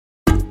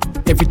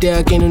Every day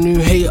I gain a new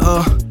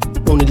hater,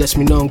 only lets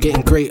me know I'm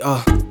getting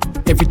greater.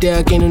 Every day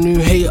I gain a new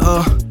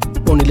hater,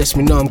 only lets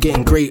me know I'm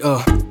getting greater.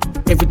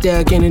 Every day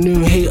I gain a new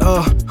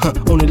hater,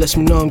 only lets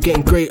me know I'm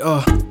getting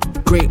greater.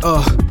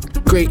 Greater,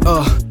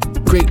 greater,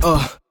 greater,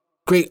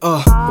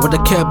 greater. Would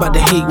I care about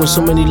the hate when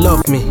so many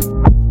love me?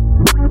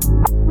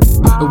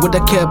 Or would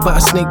I care about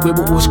a snake where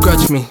will always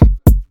grudge me?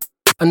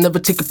 I never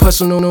take it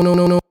personal,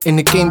 no. In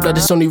the game, blood,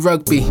 it's only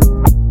rugby.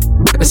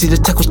 I see the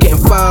tackles getting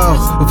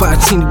foul. Without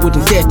a team, they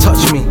wouldn't dare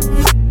touch me.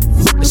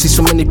 I see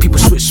so many people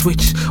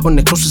switch on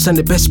the closest and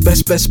the best.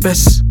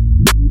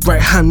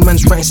 Right hand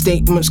man's writing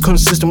statements,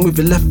 consistent with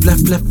it left.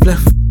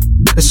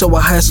 And so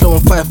I high, slow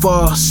and fire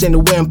fast. Ain't the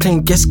way I'm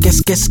playing guess.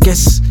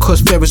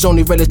 Cause fair is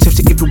only relative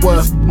to give it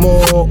worth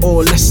more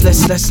or less.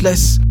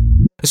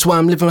 That's why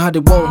I'm living how they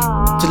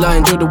want, till I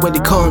enjoy the way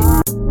they can't.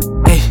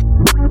 Hey,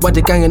 why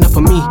they ganging up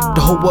on me?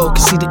 The whole world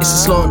can see that it's a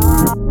slant.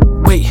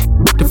 Wait,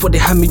 they thought they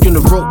had me on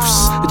the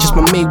ropes. It's just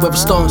my Mayweather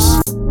stance.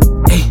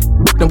 Hey,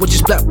 now watch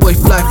this black boy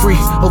fly free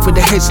over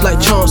their heads like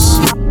chance.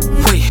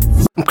 Wait,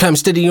 I'm climbing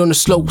steady on the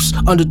slopes.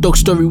 Underdog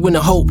story,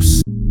 winning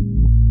hopes.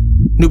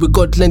 Knew with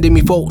God lending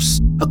me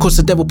votes. Of course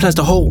the devil plans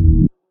to hold.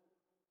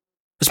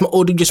 As my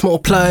audience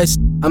multiplies,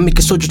 I make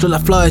a soldier look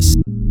like flies.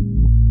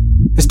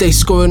 And stay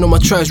scoring on my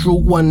tries.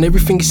 Rule 1,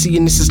 everything you see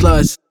in this is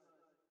lies.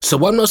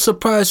 So I'm not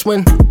surprised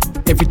when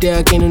every day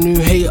I gain a new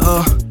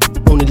hater,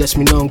 only lets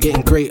me know I'm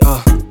getting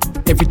greater.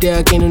 Every day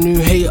I gain a new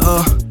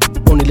hater,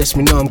 only lets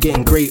me know I'm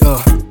getting greater.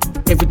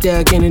 Every day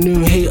I gain a new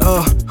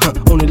hater,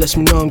 only lets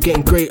me know I'm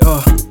getting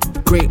greater.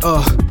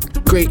 Greater.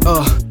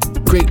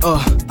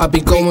 I've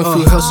been going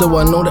through hell, so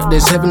I know that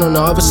there's heaven on the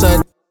other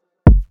side.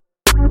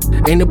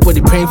 Ain't nobody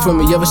praying for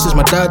me ever since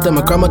my dad and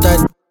my grandma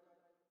died.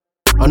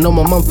 I know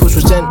my mum feels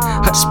resent,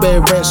 had to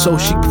spare rent so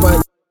she could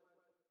provide.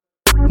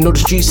 Know the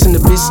streets and the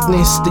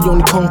business, they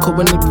only conquer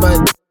when they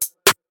divide.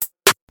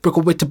 Broke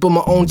away to build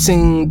my own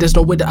thing, there's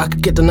no way that I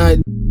could get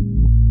denied.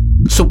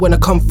 So when I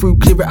come through,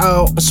 clear it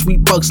out, and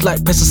sweet bugs like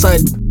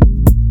pesticide.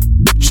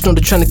 Just know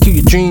they're trying to kill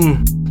your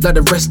dream, like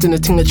the rest in the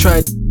thing they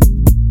tried.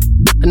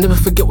 I never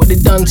forget what they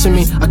done to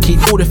me, I keep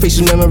all their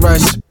faces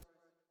memorized.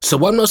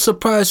 So I'm not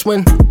surprised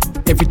when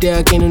every day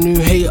I gain a new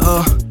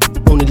hater,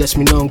 only lets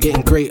me know I'm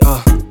getting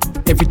greater.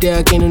 Every day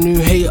I gain a new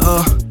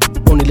hater,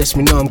 only lets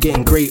me know I'm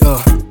getting greater.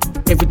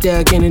 Every day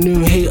I gain a new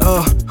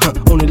hater,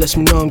 only lets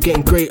me know I'm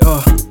getting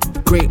greater.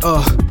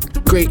 Greater.